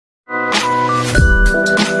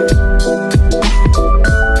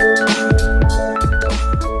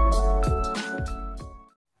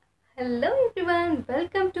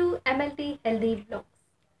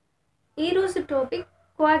ఈరోజు topic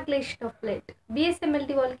coagulation of blood. bsmlt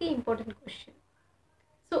వాళ్ళకి important question.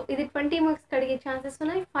 So ఇది 20 మార్క్స్కి అడిగే ఛాన్సెస్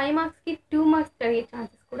ఉన్నాయి, 5 మార్క్స్కి 2 మార్క్స్కి అడిగే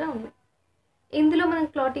ఛాన్సెస్ కూడా ఉన్నాయి. ఇందులో మనం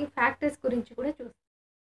క్లాటింగ్ ఫ్యాక్టర్స్ గురించి కూడా చూస్తాం.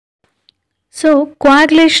 సో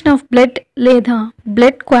కోయాగులేషన్ ఆఫ్ బ్లడ్ లేదా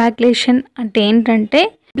బ్లడ్ కోయాగులేషన్ అంటే ఏంటంటే,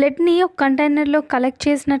 బ్లడ్ని ఒక కంటైనర్లో కలెక్ట్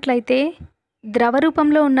చేసినట్లయితే ద్రవ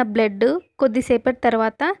రూపంలో ఉన్న బ్లడ్ కొద్దిసేపటి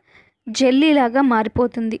తర్వాత జెల్లీలాగా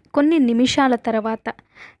మారిపోతుంది. కొన్ని నిమిషాల తర్వాత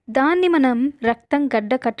దాన్ని మనం రక్తం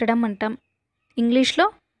గడ్డ కట్టడం అంటాం. ఇంగ్లీష్లో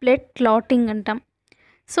బ్లడ్ క్లాటింగ్ అంటాం.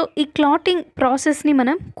 సో ఈ క్లాటింగ్ ప్రాసెస్ని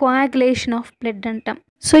మనం కోయాగులేషన్ ఆఫ్ బ్లడ్ అంటాం.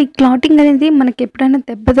 సో ఈ క్లాటింగ్ అనేది మనకి ఎప్పుడైనా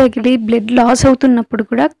దెబ్బ తగిలి బ్లడ్ లాస్ అవుతున్నప్పుడు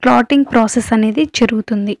కూడా క్లాటింగ్ ప్రాసెస్ అనేది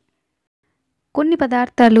జరుగుతుంది. కొన్ని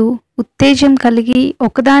పదార్థాలు ఉత్తేజం కలిగి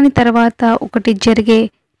ఒకదాని తర్వాత ఒకటి జరిగే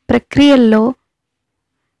ప్రక్రియల్లో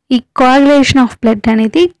ఈ కోయాగులేషన్ ఆఫ్ బ్లడ్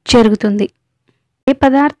అనేది జరుగుతుంది. ఏ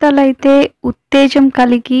పదార్థాలు అయితే ఉత్తేజం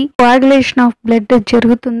కలిగి కోయాగులేషన్ ఆఫ్ బ్లడ్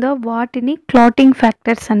జరుగుతుందో వాటిని క్లాటింగ్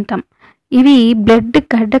ఫ్యాక్టర్స్ అంటాం. ఇవి బ్లడ్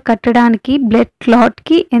గడ్డ కట్టడానికి, బ్లడ్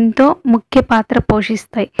క్లాట్కి ఎంతో ముఖ్య పాత్ర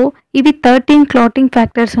పోషిస్తాయి. ఇవి 13 క్లాటింగ్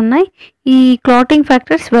ఫ్యాక్టర్స్ ఉన్నాయి. ఈ clotting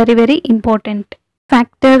factors very important.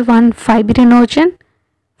 Factor 1 fibrinogen,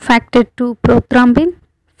 factor 2 prothrombin,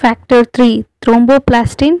 factor 3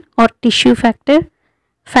 thromboplastin are tissue factor,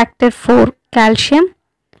 factor 4 calcium,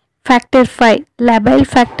 factor 5 labile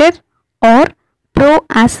factor or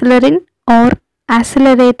pro-acelerin or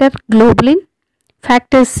accelerator globulin,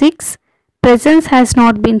 factor 6 presence has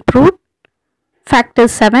not been proved, factor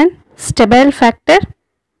 7 stable factor,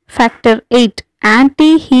 factor 8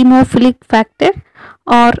 anti-hemophilic factor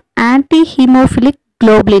or anti-hemophilic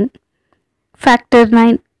globulin, factor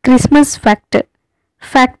 9 Christmas factor,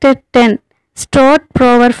 factor 10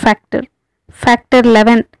 Stroth-Prower factor, factor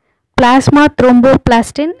 11 plasma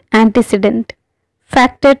thromboplastin antecedent,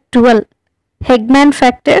 factor 12 Hegman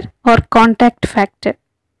factor or contact factor,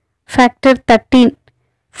 factor 13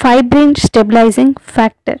 fibrin stabilizing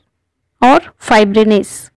factor or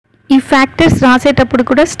fibrinase. ఈ factors రాసేటప్పుడు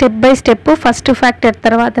కూడా step by step first factor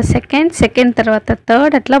తర్వాత second తర్వాత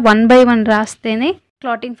third అట్లా 1 by 1 రాస్తేనే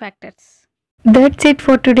clotting factors. That's it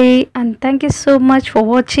for today and thank you so much for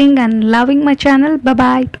watching and loving my channel. Bye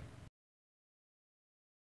bye.